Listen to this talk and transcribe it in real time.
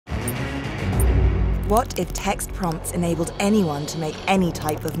What if text prompts enabled anyone to make any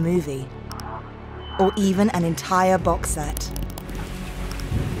type of movie? Or even an entire box set?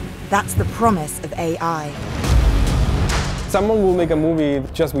 That's the promise of AI. Someone will make a movie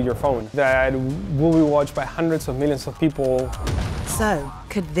just with your phone that will be watched by hundreds of millions of people. So,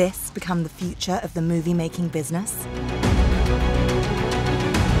 could this become the future of the movie-making business?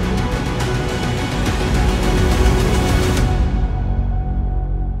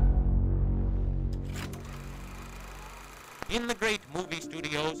 In the great movie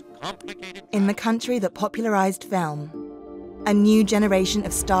studios, complicated... In the country that popularized film, a new generation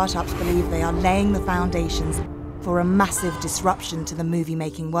of startups believe they are laying the foundations for a massive disruption to the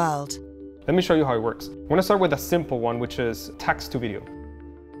movie-making world. Let me show you how it works. I want to start with a simple one, which is text to video.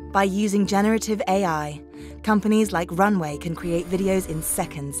 By using generative AI, companies like Runway can create videos in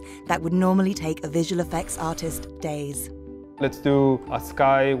seconds that would normally take a visual effects artist days. Let's do a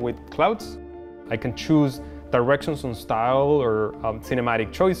sky with clouds. I can choose directions on style or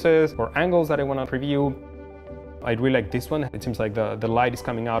cinematic choices or angles that I want to preview. I really like this one. It seems like the light is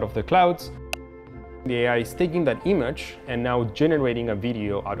coming out of the clouds. The AI is taking that image and now generating a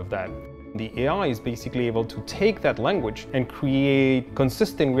video out of that. The AI is basically able to take that language and create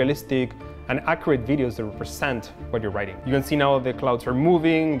consistent, realistic, and accurate videos that represent what you're writing. You can see now the clouds are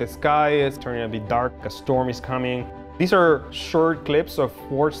moving, the sky is turning a bit dark, a storm is coming. These are short clips of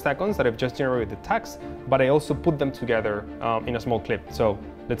 4 seconds that I've just generated the text, but I also put them together in a small clip. So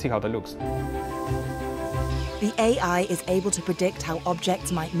let's see how that looks. The AI is able to predict how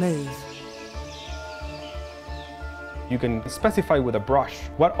objects might move. You can specify with a brush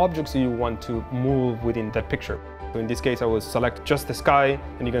what objects do you want to move within that picture. So in this case, I will select just the sky,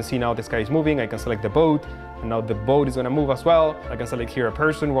 and you can see now the sky is moving. I can select the boat, and now the boat is going to move as well. I can select here a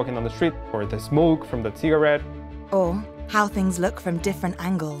person walking down the street, or the smoke from the cigarette. Or how things look from different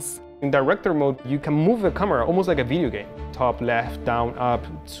angles. In director mode, you can move the camera almost like a video game. Top, left, down, up,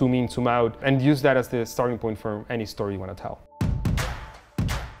 zoom in, zoom out, and use that as the starting point for any story you want to tell.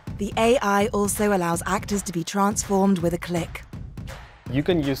 The AI also allows actors to be transformed with a click. You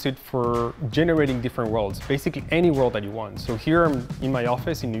can use it for generating different worlds, basically any world that you want. So here I'm in my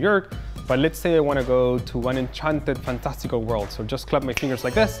office in New York, but let's say I want to go to an enchanted, fantastical world. So just clap my fingers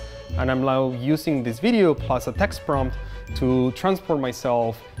like this, and I'm now using this video plus a text prompt to transport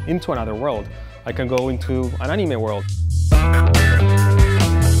myself into another world. I can go into an anime world.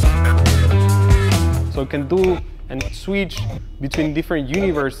 So I can do and switch between different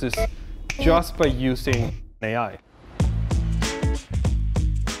universes just by using AI.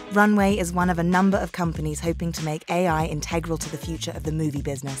 Runway is one of a number of companies hoping to make AI integral to the future of the movie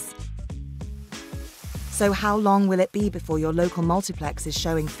business. So how long will it be before your local multiplex is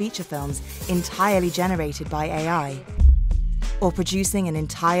showing feature films entirely generated by AI? Or producing an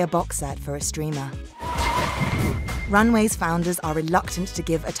entire box set for a streamer? Runway's founders are reluctant to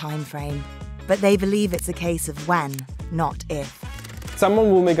give a time frame, but they believe it's a case of when, not if.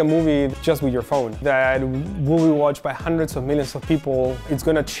 Someone will make a movie just with your phone that will be watched by hundreds of millions of people. It's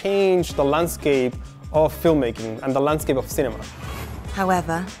going to change the landscape of filmmaking and the landscape of cinema.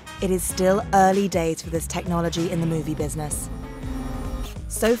 However, it is still early days for this technology in the movie business.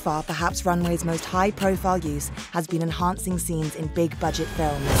 So far, perhaps Runway's most high-profile use has been enhancing scenes in big-budget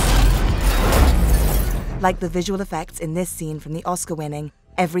films. Like the visual effects in this scene from the Oscar-winning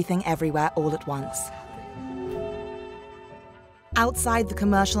Everything Everywhere All at Once. Outside the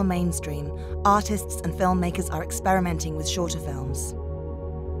commercial mainstream, artists and filmmakers are experimenting with shorter films.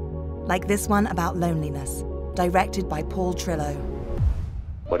 Like this one about loneliness, directed by Paul Trillo.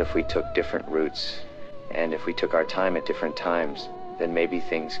 What if we took different routes, and if we took our time at different times, then maybe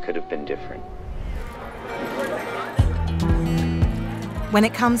things could have been different. When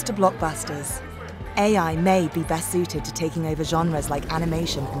it comes to blockbusters, AI may be best suited to taking over genres like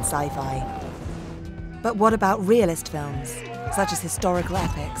animation and sci-fi. But what about realist films, such as historical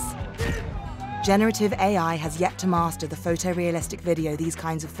epics? Generative AI has yet to master the photorealistic video these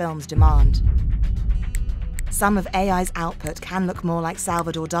kinds of films demand. Some of AI's output can look more like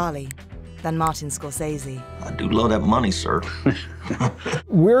Salvador Dali than Martin Scorsese. I do love that money, sir.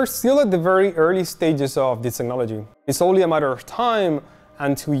 We're still at the very early stages of this technology. It's only a matter of time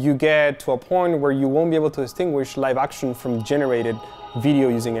until you get to a point where you won't be able to distinguish live action from generated video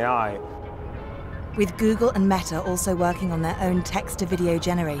using AI. With Google and Meta also working on their own text-to-video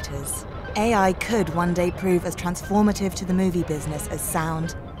generators, AI could one day prove as transformative to the movie business as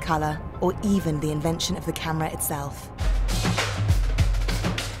sound, color, or even the invention of the camera itself.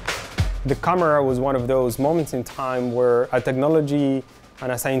 The camera was one of those moments in time where a technology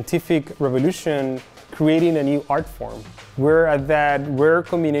and a scientific revolution creating a new art form. We're at that rare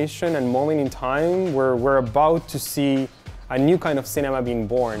combination and moment in time where we're about to see a new kind of cinema being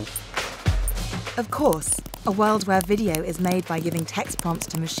born. Of course, a world where video is made by giving text prompts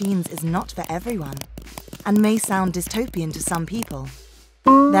to machines is not for everyone, and may sound dystopian to some people.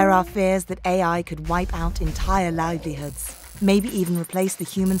 There are fears that AI could wipe out entire livelihoods, maybe even replace the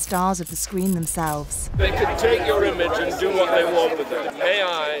human stars of the screen themselves. They can take your image and do what they want with it.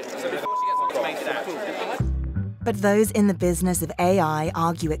 AI. But those in the business of AI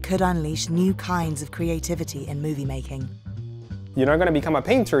argue it could unleash new kinds of creativity in movie making. You're not going to become a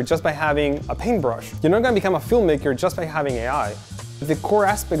painter just by having a paintbrush. You're not going to become a filmmaker just by having AI. The core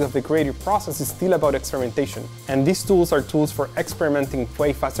aspect of the creative process is still about experimentation, and these tools are tools for experimenting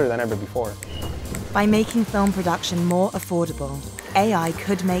way faster than ever before. By making film production more affordable, AI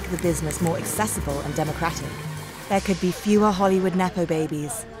could make the business more accessible and democratic. There could be fewer Hollywood Nepo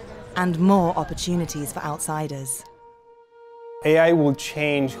babies, and more opportunities for outsiders. AI will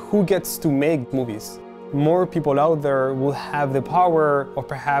change who gets to make movies. More people out there will have the power of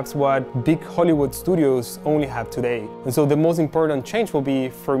perhaps what big Hollywood studios only have today. And so the most important change will be,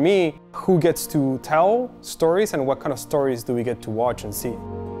 for me, who gets to tell stories and what kind of stories do we get to watch and see.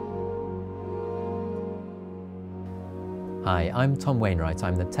 Hi, I'm Tom Wainwright.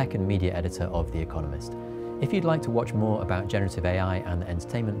 I'm the tech and media editor of The Economist. If you'd like to watch more about generative AI and the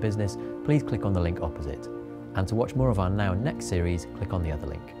entertainment business, please click on the link opposite. And to watch more of our Now Next series, click on the other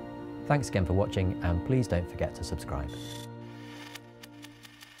link. Thanks again for watching, and please don't forget to subscribe.